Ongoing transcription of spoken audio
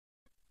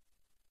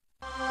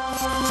Good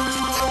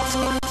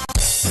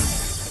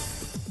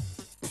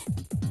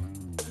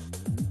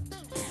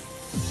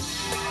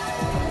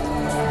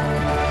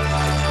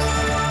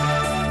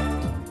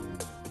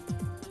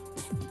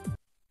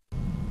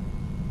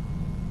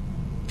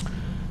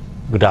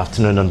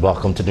afternoon and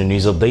welcome to the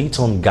news update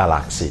on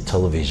Galaxy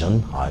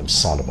Television. I'm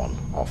Solomon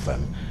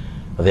Ofem.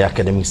 The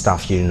Academic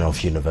Staff Union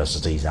of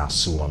Universities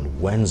ASUU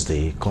on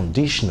Wednesday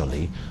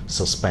conditionally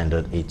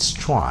suspended its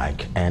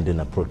strike, ending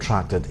a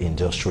protracted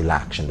industrial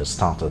action that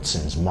started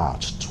since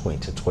March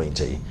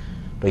 2020.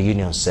 The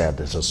union said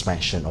the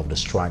suspension of the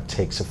strike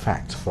takes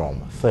effect from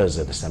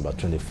Thursday, December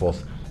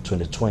 24th,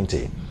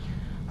 2020.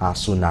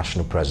 ASUU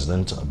National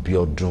President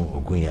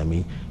Abiodun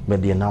Ogunyemi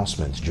made the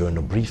announcement during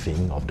a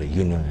briefing of the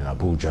union in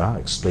Abuja,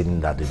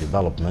 explaining that the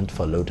development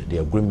followed the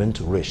agreement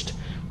reached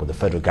with the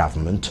federal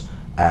government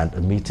and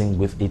a meeting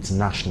with its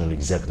National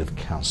Executive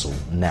Council,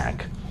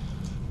 NEC,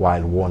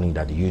 while warning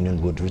that the union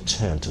would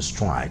return to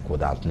strike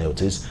without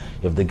notice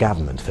if the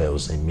government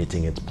fails in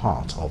meeting its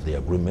part of the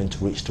agreement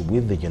reached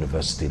with the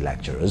university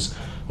lecturers.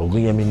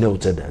 Ogunyemi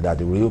noted that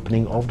the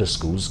reopening of the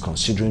schools,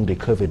 considering the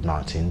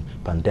COVID-19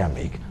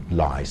 pandemic,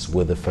 lies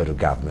with the federal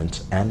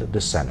government and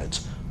the Senate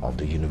of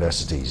the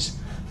universities.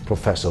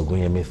 Professor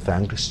Ogunyemi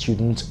thanked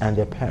students and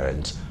their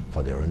parents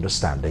for their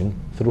understanding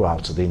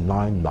throughout the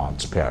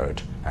 9-month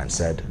period and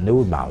said no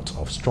amount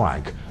of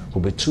strike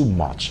will be too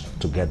much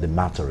to get the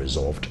matter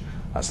resolved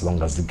as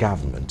long as the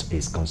government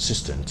is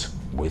consistent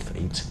with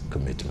its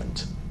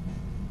commitment.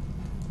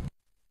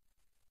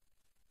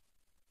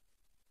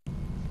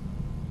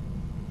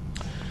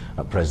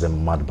 President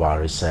Muhammadu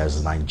Buhari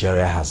says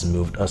Nigeria has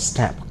moved a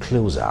step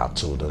closer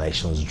to the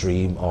nation's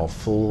dream of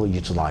full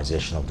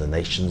utilization of the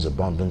nation's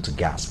abundant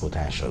gas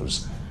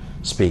potentials.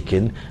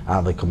 Speaking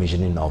at the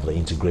commissioning of the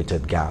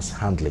Integrated Gas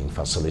Handling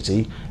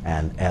Facility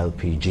and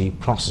LPG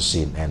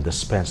Processing and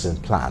Dispensing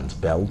Plant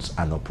built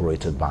and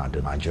operated by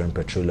the Nigerian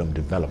Petroleum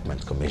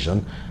Development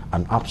Commission,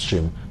 an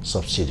upstream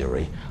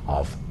subsidiary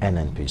of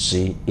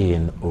NNPC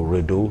in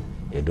Oredo,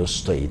 Edo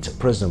State,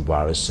 President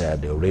Buhari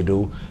said the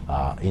Oredo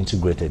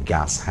Integrated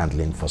Gas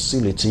Handling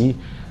Facility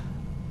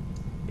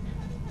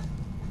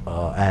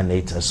and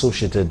its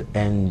associated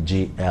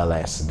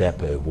NGLS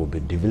depot will be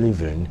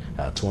delivering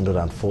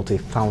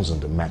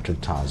 240,000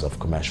 metric tons of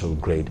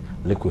commercial-grade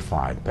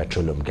liquefied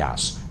petroleum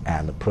gas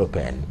and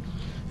propane.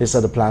 He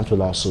said the plant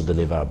will also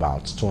deliver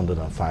about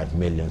 205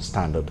 million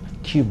standard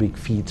cubic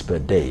feet per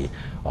day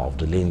of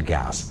the lean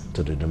gas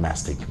to the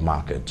domestic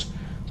market.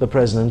 The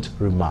president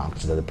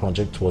remarked that the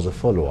project was a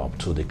follow-up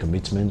to the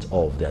commitment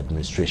of the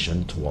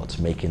administration towards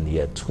making the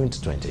year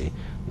 2020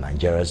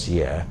 Nigeria's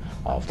year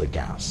of the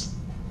gas.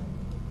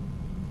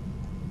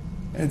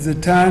 At the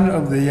turn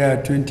of the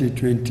year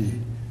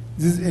 2020,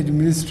 this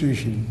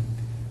administration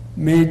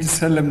made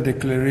solemn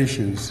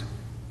declarations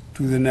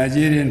to the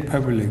Nigerian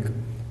public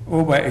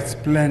over its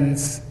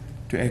plans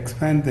to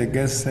expand the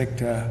gas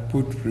sector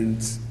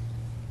footprints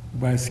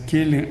by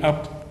scaling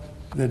up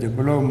the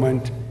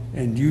development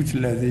and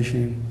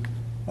utilization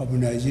of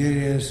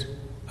Nigeria's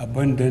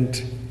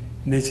abundant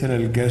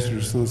natural gas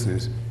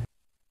resources.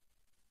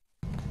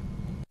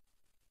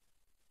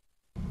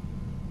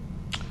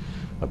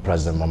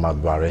 President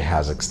Muhammadu Buhari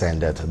has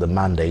extended the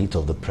mandate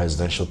of the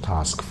Presidential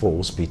Task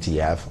Force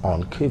 (PTF)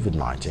 on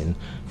COVID-19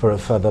 for a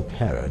further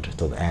period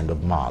to the end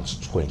of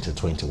March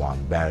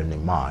 2021, bearing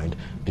in mind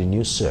the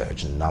new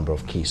surge in the number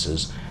of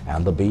cases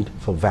and the bid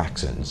for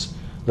vaccines.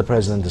 The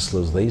President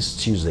disclosed this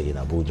Tuesday in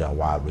Abuja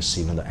while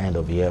receiving the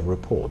end-of-year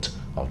report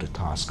of the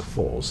task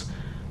force.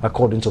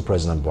 According to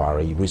President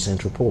Buhari, a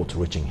recent report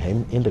reaching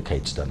him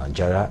indicates that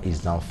Nigeria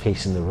is now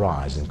facing a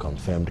rise in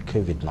confirmed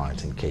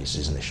COVID-19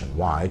 cases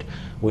nationwide,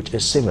 which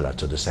is similar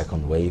to the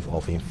second wave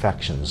of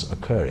infections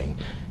occurring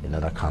in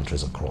other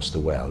countries across the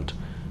world.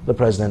 The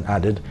President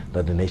added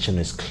that the nation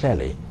is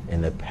clearly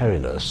in a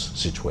perilous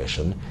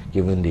situation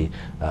given the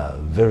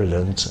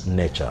virulent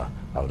nature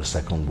of the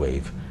second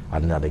wave,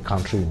 and that the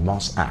country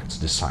must act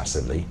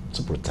decisively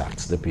to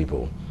protect the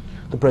people.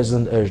 The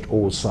President urged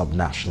all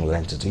sub-national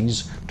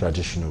entities,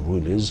 traditional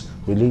rulers,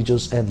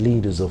 religious and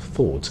leaders of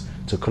thought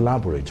to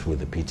collaborate with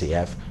the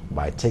PTF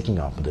by taking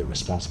up the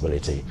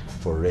responsibility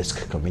for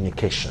risk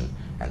communication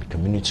and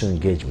community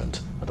engagement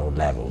at all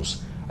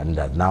levels, and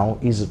that now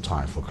is the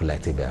time for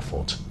collective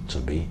effort to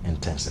be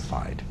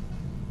intensified.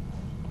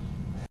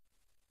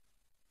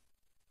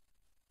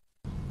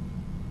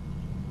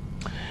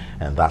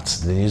 And that's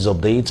the news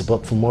update.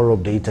 But for more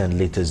update and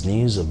latest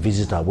news,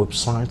 visit our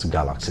website,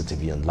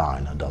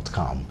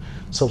 galaxytvonline.com.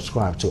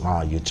 Subscribe to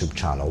our YouTube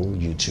channel,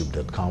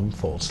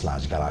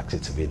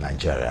 youtube.com/GalaxyTV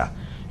Nigeria.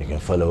 You can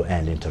follow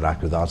and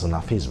interact with us on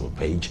our Facebook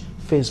page,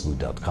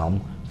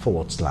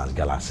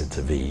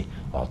 facebook.com/GalaxyTV,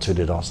 or tweet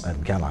at us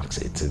at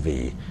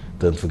GalaxyTV.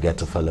 Don't forget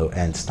to follow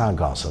and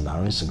tag us on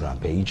our Instagram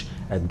page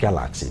at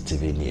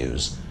GalaxyTV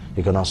News.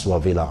 You can also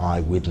avail our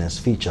eyewitness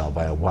feature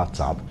via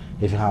WhatsApp.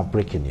 If you have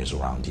breaking news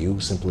around you,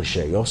 simply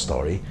share your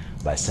story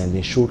by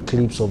sending short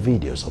clips or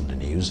videos of the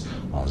news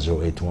on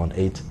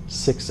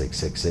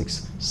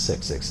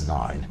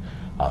 0818-6666-669.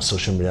 Our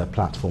social media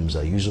platforms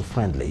are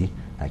user-friendly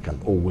and can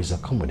always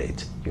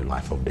accommodate your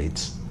life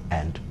updates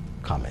and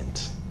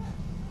comments.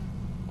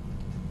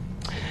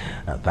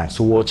 Thanks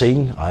for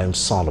watching. I am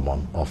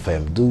Solomon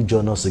Ofem. Do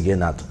join us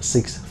again at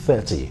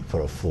 6:30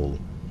 for a full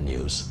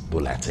news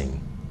bulletin.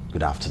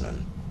 Good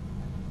afternoon.